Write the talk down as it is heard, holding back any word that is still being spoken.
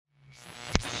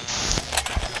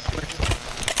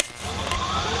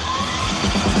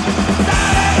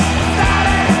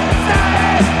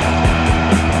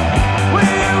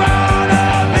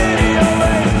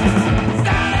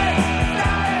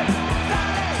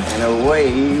And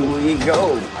away we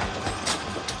go.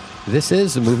 This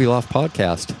is the Movie Loft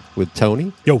Podcast with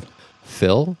Tony, Yo,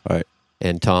 Phil, Right.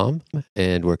 and Tom.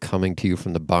 And we're coming to you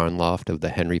from the barn loft of the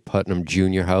Henry Putnam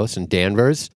Jr. House in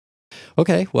Danvers.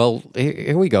 Okay, well,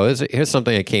 here we go. Here's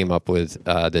something I came up with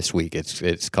this week.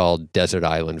 It's called Desert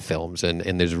Island Films. And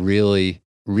there's really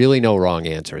no wrong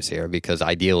answers here because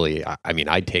ideally,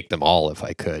 I'd take them all if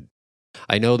I could.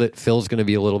 I know that Phil's going to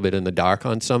be a little bit in the dark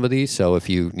on some of these, so if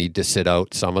you need to sit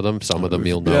out some of them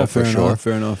you'll know for sure.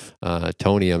 Fair enough.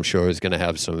 Tony, I'm sure, is going to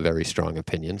have some very strong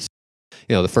opinions.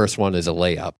 You know, the first one is a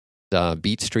layup.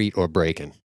 Beat Street or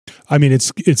Breakin'?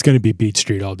 it's going to be Beat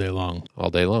Street all day long. All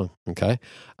day long, okay.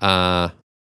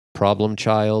 Problem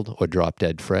Child or Drop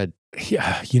Dead Fred?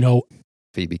 Yeah,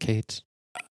 Phoebe Cates?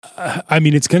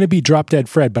 it's going to be Drop Dead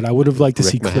Fred, but I would have liked to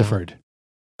Rick see Mahal. Clifford.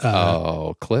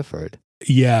 Clifford.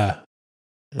 Yeah.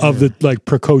 Of the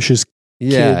precocious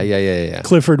Yeah, kid. yeah.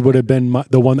 Clifford would have been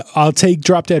the one. I'll take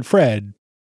Drop Dead Fred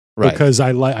Right. because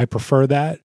I prefer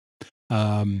that.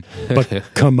 But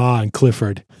come on,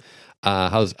 Clifford.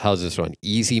 How's this one?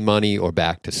 Easy Money or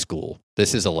Back to School?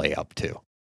 This is a layup too.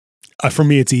 For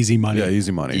me, it's easy money. Yeah,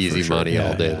 easy money. Easy for sure. money Yeah,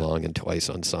 all day yeah. long and twice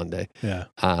on Sunday.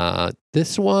 Yeah.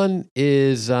 This one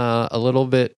is a little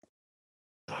bit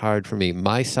hard for me.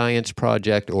 My Science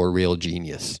Project or Real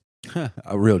Genius?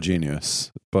 A real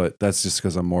genius, but that's just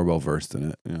because I'm more well versed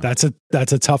in it. Yeah. That's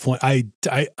a tough one.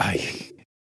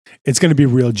 It's going to be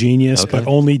Real Genius, Okay. but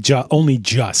only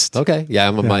just. Okay. Yeah,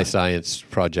 I'm a Yeah. My Science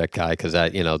Project guy because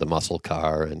that, the muscle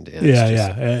car and it's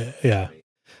Yeah, just-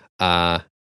 yeah.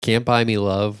 Can't Buy Me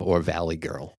Love or Valley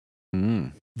Girl?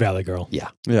 Valley Girl. Yeah.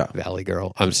 Valley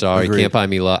Girl. I'm sorry. Agreed. Can't Buy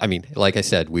Me Love. Like I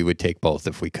said, we would take both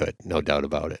if we could. No doubt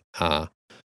about it.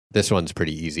 This one's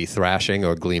pretty easy. Thrashing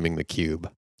or Gleaming the Cube?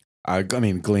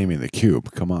 Gleaming the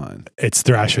Cube. Come on. It's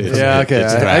Thrashing. Yeah, okay.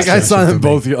 It's I saw them for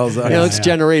me. both. Y'all's It's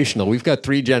yeah. generational. We've got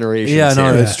 3 generations. Yeah, no,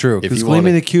 here. that's true. If Because you Gleaming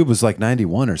wanna- the Cube was like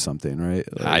 91 or something, right?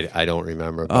 I don't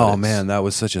remember. but Oh it's- man, that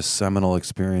was such a seminal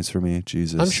experience for me.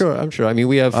 Jesus. I'm sure.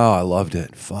 We have Oh, I loved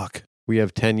it. Fuck.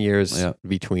 10 years Yeah.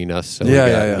 between us. So Yeah,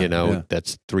 we got, yeah, yeah.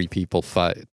 that's 3 people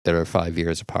that are 5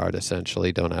 years apart.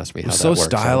 Essentially, don't ask me It how was that so works.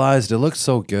 stylized. It looked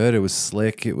so good. It was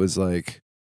slick. It was like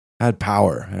had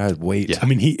power. It had weight. Yeah.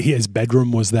 His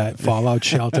bedroom was that Fallout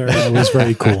shelter. It was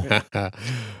very cool.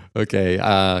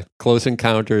 Okay, Close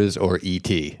Encounters or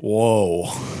E.T. Whoa.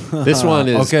 This one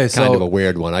is okay, kind of a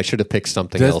weird one. I should have picked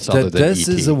something else other than this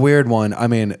E.T. is a weird one.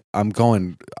 I'm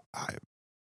going.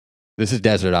 This is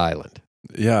Desert Island.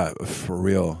 Yeah, for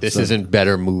real. This So- isn't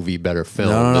better movie, better film.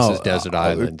 No. This is Desert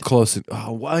Island. Close.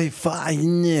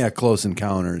 Yeah, Close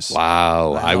Encounters.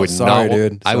 Wow, I I know. would Sorry, not.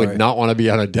 dude. I would Sorry. not want to be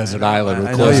on a desert island I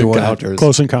with know Close you wouldn't. Encounters.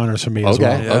 Close Encounters for me as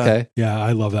well. Yeah. Okay. Yeah,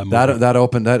 I love that movie. That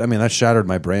opened that. That shattered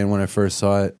my brain when I first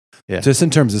saw it. Yeah. Just in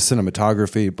terms of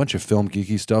cinematography, a bunch of film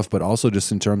geeky stuff, but also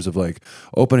just in terms of like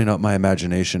opening up my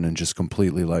imagination and just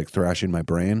completely like thrashing my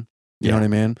brain. You know what I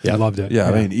mean? I loved it.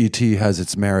 Yeah, E.T. has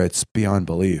its merits beyond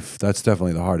belief. That's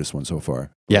definitely the hardest one so far.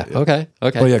 Yeah. Okay.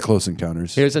 But yeah, Close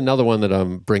Encounters. Here's another one that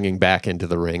I'm bringing back into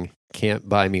the ring. Can't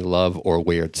Buy Me Love or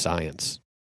Weird Science?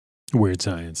 Weird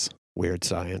Science. Weird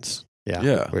Science. Yeah.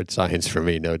 Yeah. Weird Science for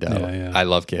me, no doubt. Yeah. I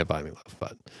love Can't Buy Me Love,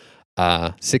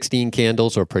 but 16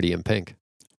 Candles or Pretty in Pink?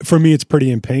 For me, it's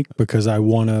Pretty in Pink because I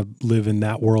want to live in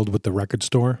that world with the record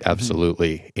store.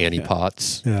 Absolutely. Annie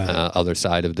Potts, Yeah. Other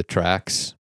Side of the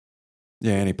Tracks.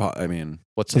 Yeah, Annie Pot.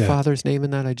 What's the Yeah. father's name in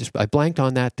that? I blanked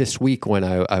on that this week when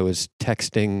I was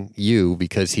texting you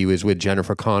because he was with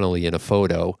Jennifer Connelly in a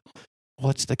photo.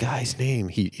 What's the guy's name?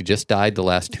 He just died the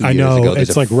last 2 I years know. ago. There's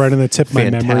It's a like right on the tip of my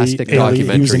memory. fantastic He was an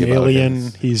documentary about alien.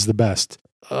 him. He's the best.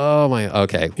 Oh my.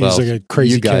 Okay. Well, He's like a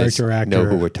crazy you guys character actor. know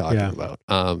who we're talking Yeah.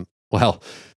 about. Well,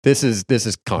 this is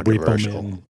controversial.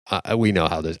 Man. We know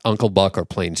how this. Uncle Buck or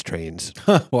Planes Trains.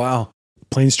 Wow.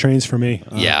 Planes, Trains for me.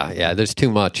 Yeah. There's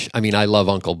too much. I love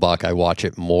Uncle Buck. I watch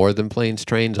it more than Planes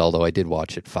Trains, although I did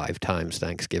watch it 5 times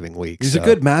Thanksgiving week. These so- are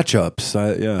good matchups.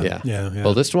 Yeah. Yeah.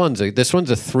 Well, this one's a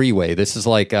 3-way. This is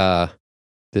like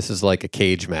a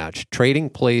cage match. Trading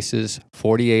Places,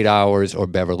 48 Hours, or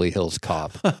Beverly Hills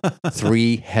Cop.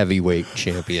 3 heavyweight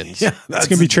champions. Yeah, It's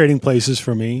going to be Trading Places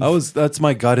for me. That's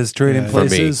my gut is Trading Yeah. For me.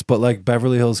 Places, but like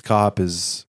Beverly Hills Cop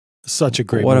is Such a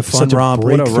great What a movie. fun Such romp.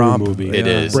 What a breakthrough romp. movie. It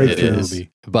Yeah. is. Breakthrough It is.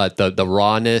 movie. But the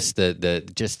rawness, the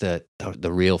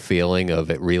real feeling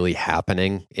of it really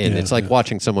happening, and Yeah, it's like yeah.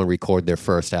 watching someone record their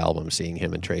first album, seeing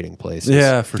him in Trading Places.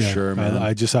 Yeah, for Yeah, sure, man.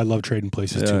 I love Trading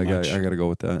Places yeah, too I much. got to go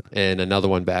with that. And another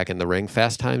one back in the ring: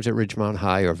 Fast Times at Ridgemont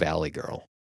High or Valley Girl.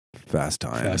 Fast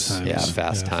Times. Yeah,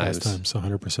 Fast Times. Fast Times,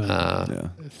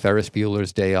 100%. Ferris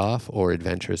Bueller's Day Off or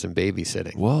Adventures in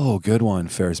Babysitting. Whoa, good one.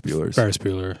 Ferris Bueller's. Ferris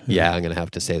Bueller. Yeah, I'm going to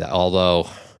have to say that. Although,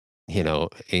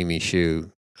 Amy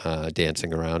Schuh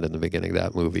dancing around in the beginning of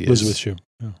that movie Elizabeth Shue.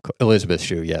 Yeah. Elizabeth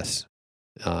Shue, yes.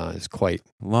 Is quite...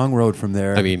 Long road from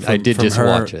there. I mean, I did just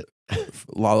watch it.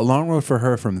 Long road for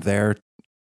her from there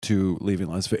to leaving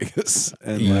Las Vegas.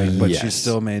 And but she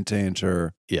still maintained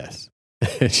her... Yes.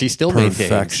 She still maintains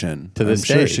perfection to this I'm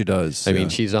sure day. she does. I mean,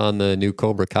 she's on the new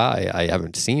Cobra Kai. I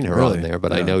haven't seen her on there,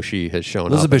 but I know she has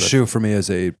shown Elizabeth up. Shue for me is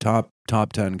a top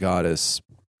 10 goddess,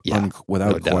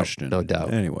 without question. No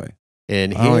doubt. Anyway,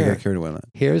 and I don't get carried away on that.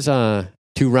 Here's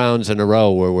 2 rounds in a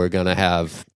row where we're gonna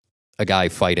have a guy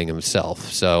fighting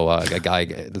himself. So a guy,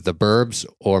 the Burbs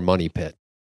or Money Pit.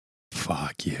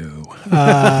 Fuck you.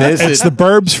 This it's is the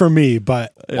Burbs for me,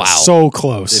 but it's so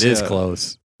close. It is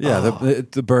close. Yeah,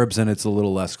 the Burbs, and it's a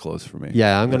little less close for me.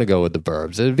 Yeah, I'm going to go with the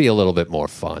Burbs. It'd be a little bit more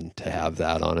fun to have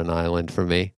that on an island for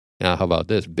me. Now, how about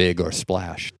this? Big or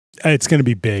Splash? It's going to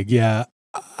be big, yeah.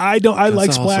 I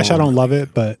like Splash. I don't love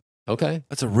it, but... Okay.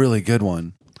 That's a really good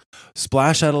one.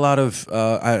 Splash had a lot of,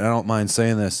 I don't mind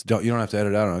saying this, you don't have to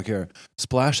edit it out, I don't care.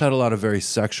 Splash had a lot of very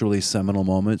sexually seminal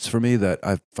moments for me that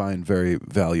I find very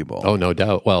valuable. Oh, no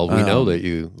doubt. Well, we know that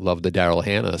you love the Daryl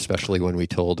Hannah, especially when we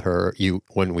told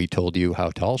you how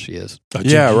tall she is.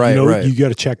 Right. You got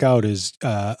to check out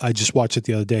I just watched it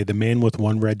the other day, The Man with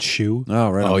One Red Shoe. Oh,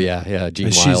 right. Oh, yeah,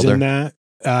 Gene Wilder. She's in that.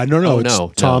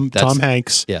 No, Tom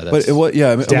Hanks. Yeah, but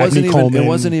it Coleman.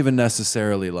 wasn't even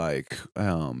necessarily like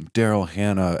Daryl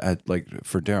Hannah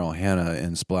for Daryl Hannah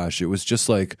in Splash. It was just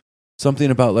like something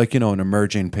about an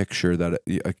emerging picture that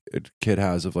a kid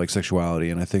has of like sexuality,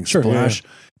 and I think Splash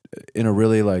in a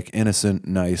really like innocent,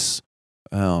 nice,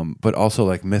 but also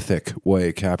like mythic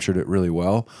way captured it really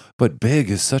well. But Big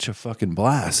is such a fucking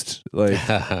blast. Like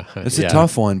it's a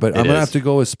tough one, but I'm gonna have to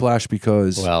go with Splash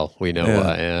because we know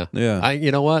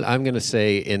you know what? I'm gonna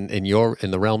say in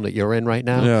the realm that you're in right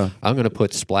now, I'm gonna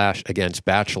put Splash against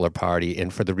Bachelor Party,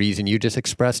 and for the reason you just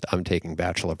expressed, I'm taking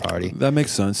Bachelor Party. That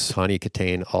makes sense. Tawny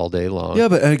Katane all day long. Yeah,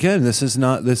 but again, this is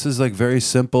like very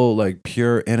simple, like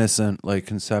pure innocent like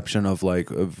conception of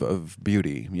like of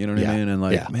beauty. You know what I mean? And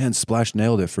like man, Splash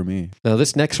nailed it for me. Now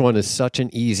this next one is such an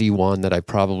easy one that I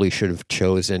probably should have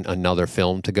chosen another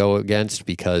film to go against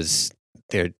because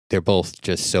they're both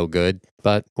just so good.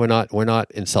 But we're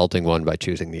not insulting one by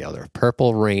choosing the other.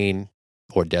 Purple Rain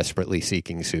or Desperately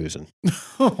Seeking Susan.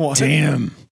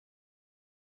 Damn.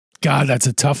 God, that's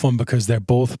a tough one because they're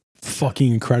both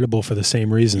fucking incredible for the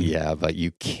same reason. Yeah, but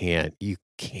you can't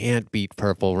beat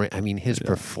Purple Rain. I mean, his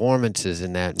performances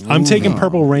in that movie. I'm taking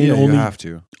Purple Rain you have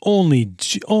to. only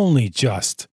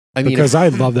just. I mean, because I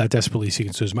love that Desperately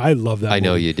Seeking Susan. I love that. I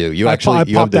know movie. you do. I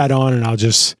pop that on, and I'll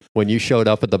just. When you showed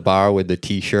up at the bar with the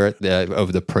T-shirt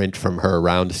of the print from her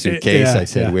round suitcase, I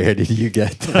said, "Where did you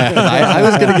get that?" I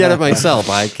was going to get it myself.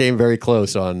 I came very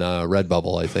close on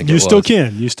Redbubble. I think you still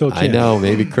can. You still can. I know.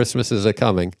 Maybe Christmases are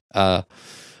coming.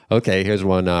 Okay, here's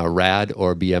one: Rad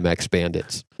or BMX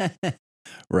Bandits.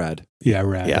 Rad. Yeah,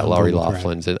 Rad. Yeah, Lori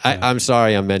Loughlin's in. I'm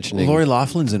sorry, I'm mentioning Lori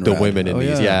Loughlin's in the Rad. women in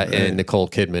these. Right. And Nicole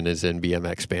Kidman is in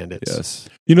BMX Bandits. Yes.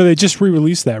 They just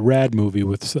re-released that Rad movie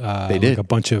with they did. Like a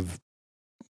bunch of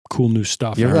cool new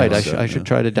stuff. You're right. I should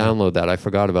try to download that. I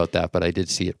forgot about that, but I did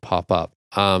see it pop up.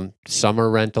 Summer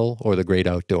Rental or The Great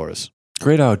Outdoors?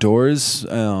 Great Outdoors,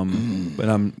 but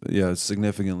I'm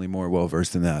significantly more well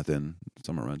versed in that than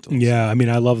Summer Rentals. Yeah, I mean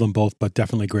I love them both, but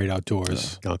definitely Great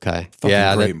Outdoors. Okay,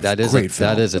 great, that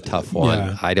is a tough one.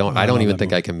 Yeah. I don't even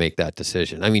think I can make that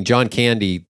decision. I mean, John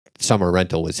Candy, Summer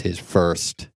Rental was his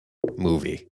first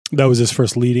movie. That was his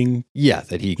first leading. Yeah,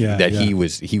 he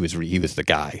was the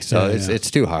guy. So it's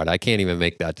too hard. I can't even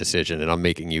make that decision, and I'm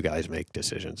making you guys make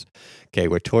decisions. Okay,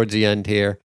 we're towards the end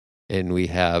here, and we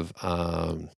have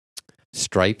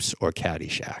Stripes or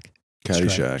Caddyshack.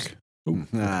 Caddyshack.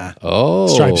 Nah. Oh,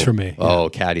 Stripes for me. Oh,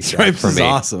 Caddyshack Stripes for me. is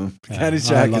awesome.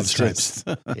 Caddyshack I love is Stripes.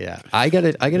 Yeah, I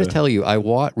gotta tell you, I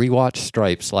rewatched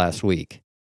Stripes last week,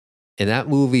 and that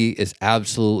movie is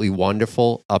absolutely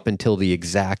wonderful up until the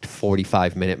exact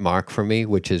 45-minute mark for me,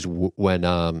 which is when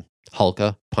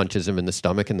Hulka punches him in the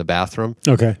stomach in the bathroom.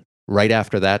 Okay. Right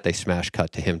after that, they smash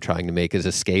cut to him trying to make his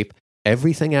escape.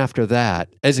 Everything after that,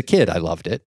 as a kid, I loved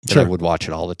it. And I would watch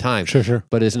it all the time. Sure.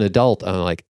 But as an adult, I'm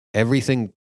like,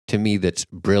 everything to me that's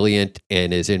brilliant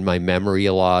and is in my memory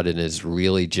a lot and is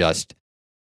really just,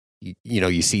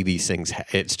 you see these things,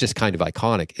 it's just kind of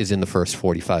iconic, is in the first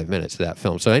 45 minutes of that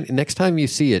film. So next time you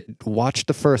see it, watch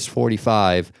the first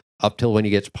 45 up till when he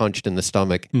gets punched in the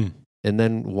stomach. and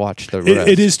then watch the rest.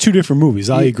 It is two different movies.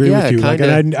 I agree Yeah, with you. Like,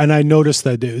 kinda. and I noticed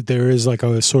that there is like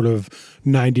a sort of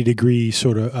 90-degree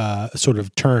sort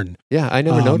of turn. Yeah, I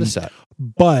never noticed that.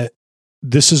 But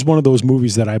this is one of those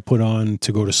movies that I put on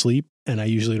to go to sleep, and I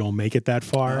usually don't make it that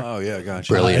far. Oh yeah,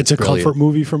 gotcha. Brilliant. It's a comfort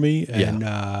movie for me, and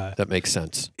That makes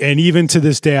sense. and even to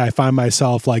this day, I find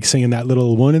myself like singing that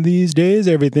little "One of these days,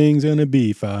 everything's gonna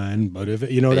be fine." But if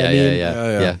you know what I mean,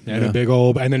 Yeah. and a big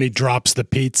old, and then he drops the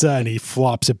pizza and he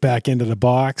flops it back into the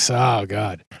box. Oh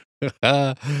God!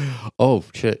 Oh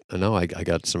shit! No, I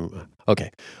got some. Okay,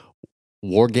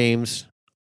 War Games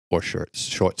or Short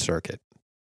Circuit.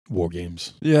 War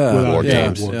Games. Yeah, War yeah,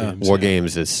 Games. War yeah. Games. War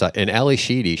Games is and Ali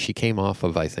Sheedy. She came off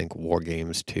of I think War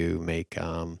Games to make.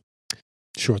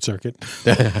 Short Circuit.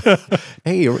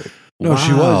 Hey, No,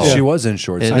 wow. she was in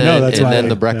shorts. And I know, then, that's and why then I-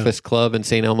 the Breakfast Club and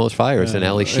St. Elmo's Fires and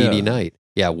Ali Sheedy yeah. Night.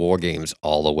 Yeah, War Games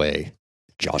all the way.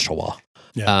 Joshua.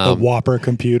 Yeah, the Whopper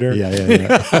computer. Yeah.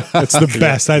 That's the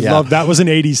best. I Yeah. love that. Was an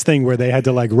 80s thing where they had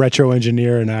to like retro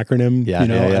engineer an acronym. Yeah, you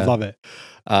know, yeah. I love it.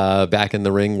 Back in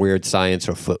the Ring, Weird Science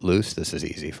or Footloose. This is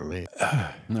easy for me.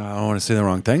 No, I don't want to say the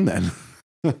wrong thing then.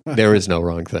 There is no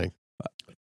wrong thing.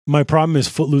 My problem is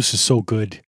Footloose is so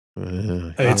good.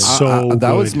 It's so that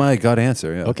good. was my gut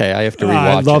answer. Yeah. Okay, I have to rewatch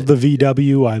I love it. the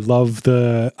VW. I love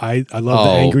the the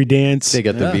Oh, Angry Dance. They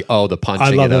got the Yeah. the punching. I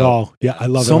love it out. all. Yeah, I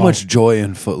love So it all. much joy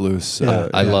in Footloose. Yeah.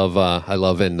 I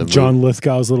love in the John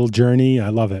Lithgow's little journey. I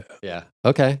love it. Yeah.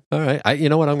 Okay. All right. You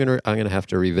know what? I'm gonna have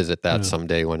to revisit that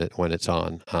someday when it's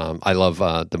on. I love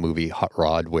the movie Hot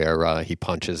Rod where he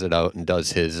punches it out and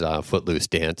does his Footloose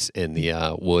dance in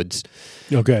the woods.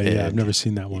 Okay, yeah, I've And- never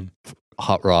seen that one.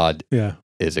 Hot Rod Yeah,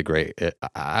 is a great.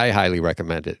 I highly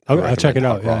recommend it. I'll check it recommend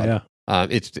out. Hot Yeah, Rod.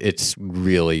 yeah. It's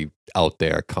really out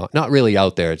there. Not really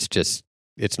out there. It's just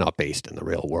it's not based in the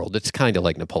real world. It's kind of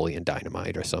like Napoleon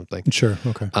Dynamite or something. Sure.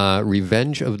 Okay.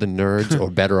 Revenge of the Nerds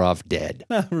or Better Off Dead.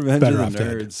 Revenge Better of Off the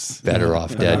Dead. Nerds. Better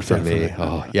Off Dead Off for Dead for me. me.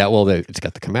 Oh yeah. Well, it's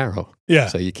got the Camaro. Yeah.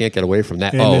 So you can't get away from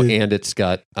that. And And it's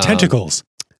got Tentacles.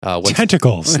 What's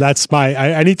Tentacles. That's my.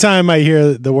 Anytime I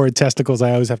hear the word testicles,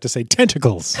 I always have to say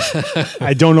tentacles.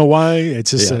 I don't know why.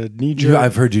 It's just a knee jerk.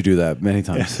 I've heard you do that many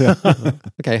times.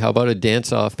 okay? How about a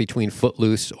dance off between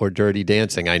Footloose or Dirty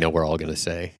Dancing? I know we're all going to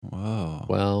say. Whoa.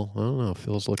 Well, I don't know.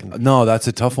 Phil's looking. No, that's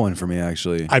a tough one for me,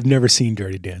 actually. I've never seen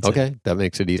Dirty Dancing. Okay, that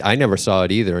makes it easy. I never saw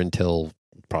it either until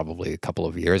probably a couple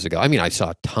of years ago. I mean, I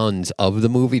saw tons of the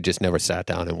movie, just never sat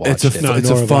down and watched it. No, it's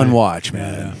nor a have fun I. watch,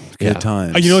 man. Good Yeah.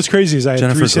 times. You know what's crazy is I had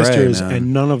Jennifer three Grey, sisters, man.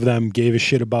 and none of them gave a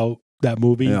shit about that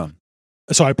movie. Yeah.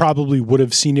 So I probably would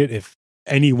have seen it if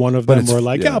any one of But them it's- were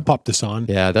like, yeah. "Yeah, I'll pop this on."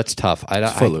 Yeah, that's tough.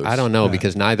 It's Footloose. I don't know Yeah.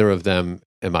 because neither of them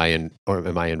am I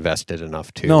invested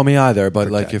enough to. No, me either. But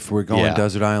Protect. like, if we're going Yeah.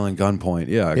 Desert Island gunpoint,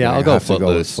 yeah, Yeah, I I'll go have to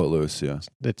go with Footloose. Footloose.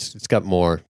 Yeah, it's got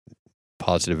more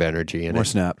positive energy in more it.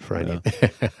 snap. For any.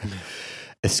 Yeah.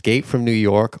 Escape from New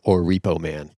York or Repo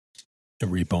Man. A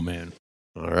Repo Man.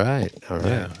 All right.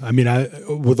 Yeah. I mean,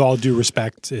 with all due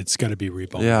respect, it's got to be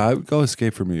Repo Man. Yeah, I would go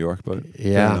Escape from New York, but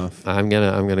fair Yeah, enough. I'm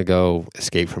gonna go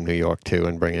Escape from New York too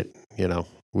and bring it.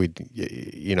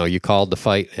 You called the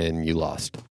fight and you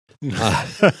lost.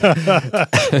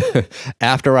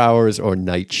 After Hours or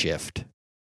Night Shift.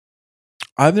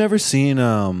 I've never seen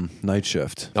Night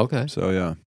Shift, Okay. so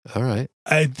yeah. All right.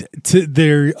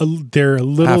 They're a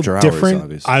little After Hours, different.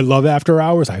 obviously. I love After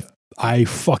Hours. I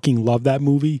fucking love that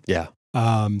movie. Yeah.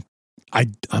 I'm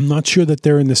not sure that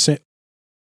they're in the same.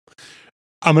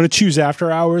 I'm going to choose After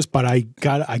Hours, but I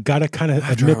gotta kind of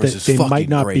After admit Hours that is they might fucking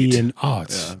not be great. in. Oh,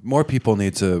 it's Yeah. More people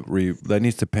need to that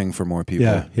needs to ping for more people.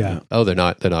 yeah. Oh, they're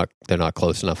not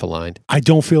close enough aligned. I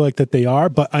don't feel like that they are,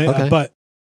 but Okay. but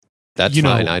That's You know,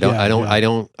 fine. I don't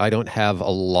yeah. have a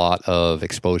lot of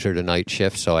exposure to Night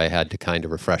Shift, so I had to kind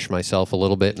of refresh myself a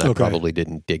little bit, and I Okay. probably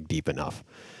didn't dig deep enough.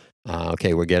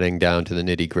 Okay, we're getting down to the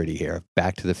nitty gritty here.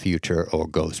 Back to the Future or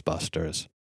Ghostbusters?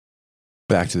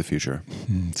 Back to the Future.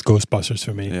 it's Ghostbusters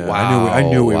for me. Yeah, Wow. I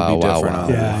knew it would Wow, be wow, different wow. on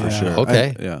it, Yeah, for yeah. sure.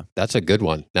 Okay. Yeah. That's a good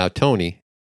one. Now, Tony,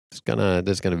 this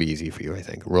is gonna be easy for you, I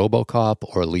think.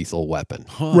 RoboCop or Lethal Weapon?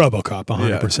 RoboCop,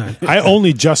 100%. I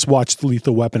only just watched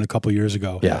Lethal Weapon a couple years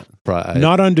ago. Yeah,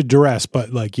 Not under duress,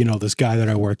 but like, this guy that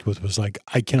I worked with was like,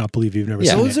 I cannot believe you've never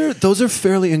Yeah. seen it. Those are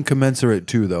fairly incommensurate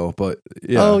too, though. But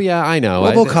yeah. Oh yeah, I know.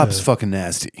 RoboCop's fucking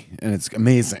nasty, and it's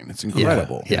amazing. It's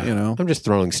incredible. Yeah, You know. I'm just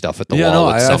throwing stuff at the Yeah, wall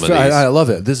no, with some of these. I love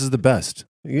it. This is the best.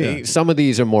 Yeah. Some of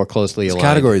these are more closely This aligned.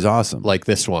 category is awesome. Like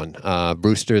this one,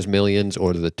 Brewster's Millions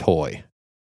or The Toy.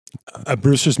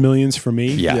 Brewster's Millions for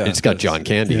me. Yeah, Yeah, it's got that's- John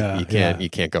Candy. yeah, You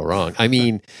can't go wrong. I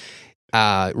mean,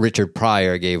 Richard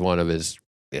Pryor gave one of his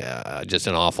just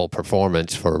an awful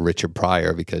performance for Richard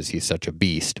Pryor because he's such a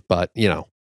beast. But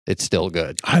It's still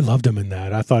good. I loved him in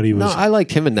that. I thought he was. No, I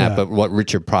liked him in that, yeah. but what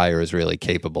Richard Pryor is really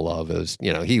capable of is,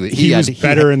 he was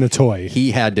better in the toy.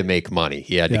 He had to make money.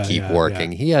 He had to keep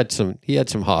working. Yeah. He had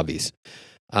some hobbies.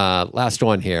 Last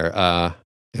one here. And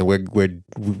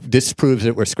this proves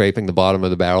that we're scraping the bottom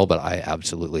of the barrel, but I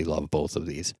absolutely love both of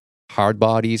these. Hard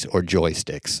bodies or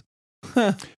joysticks?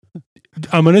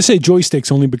 I'm going to say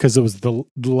joysticks only because it was the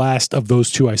last of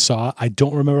those two I saw. I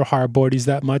don't remember hard bodies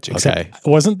that much. Except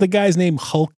wasn't the guy's name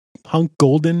Hunk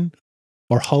Golden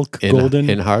or Hulk Golden?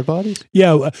 In hard bodies?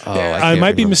 Yeah. I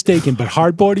might be mistaken, but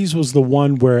hard bodies was the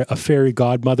one where a fairy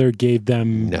godmother gave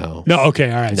them. No.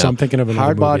 Okay. All right. So I'm thinking of another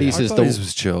Hard movie. Bodies Hard is Bodies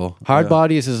was chill. Hard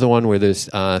Bodies is the one where there's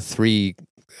three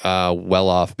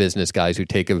well-off business guys who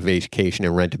take a vacation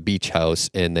and rent a beach house,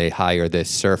 and they hire this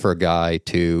surfer guy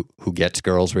who gets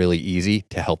girls really easy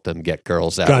to help them get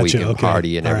girls that week and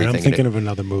party and everything. I'm thinking of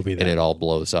another movie. And it all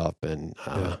blows up. And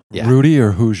Rudy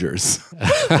or Hoosiers?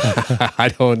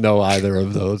 I don't know either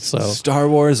of those. So Star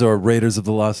Wars or Raiders of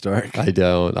the Lost Ark? I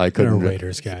don't. I couldn't. You're a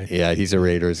Raiders guy. Yeah, he's a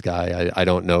Raiders guy. I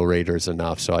don't know Raiders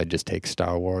enough, so I just take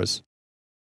Star Wars.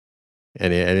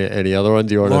 Any other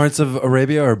ones you want? Lawrence of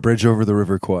Arabia or Bridge over the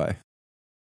River Kwai?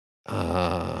 Too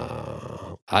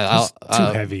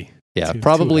heavy. Yeah, too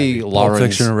probably heavy. Lawrence. Pulp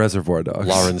Fiction or Reservoir Dogs?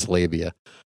 Lawrence Labia.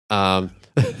 I'm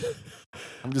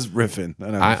just riffing.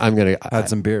 I'm gonna had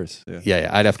some beers. Yeah,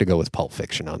 I'd have to go with Pulp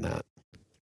Fiction on that.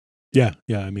 Yeah.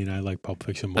 I mean, I like Pulp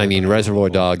Fiction more. I mean, Reservoir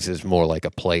Dogs is more like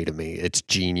a play to me. It's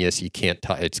genius. You can't.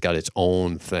 It's got its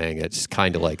own thing. It's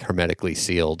kind of like hermetically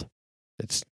sealed.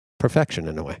 It's perfection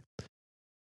in a way.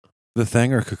 The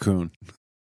Thing or Cocoon?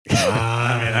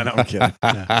 I don't kidding.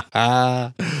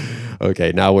 Yeah.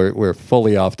 Okay, now we're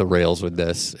fully off the rails with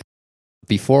this.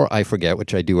 Before I forget,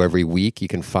 which I do every week, you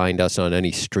can find us on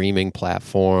any streaming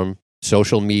platform.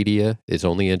 Social media is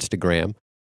only Instagram.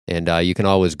 And you can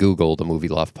always Google the Movie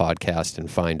Loft Podcast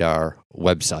and find our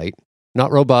website.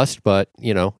 Not robust, but,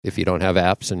 if you don't have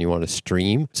apps and you want to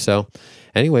stream. So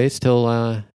anyways,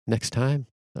 till next time.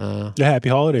 Happy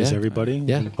holidays, everybody.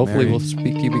 Yeah, hopefully we'll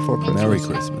speak to you before Christmas. Merry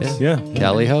Christmas. Yeah.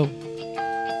 Cali ho.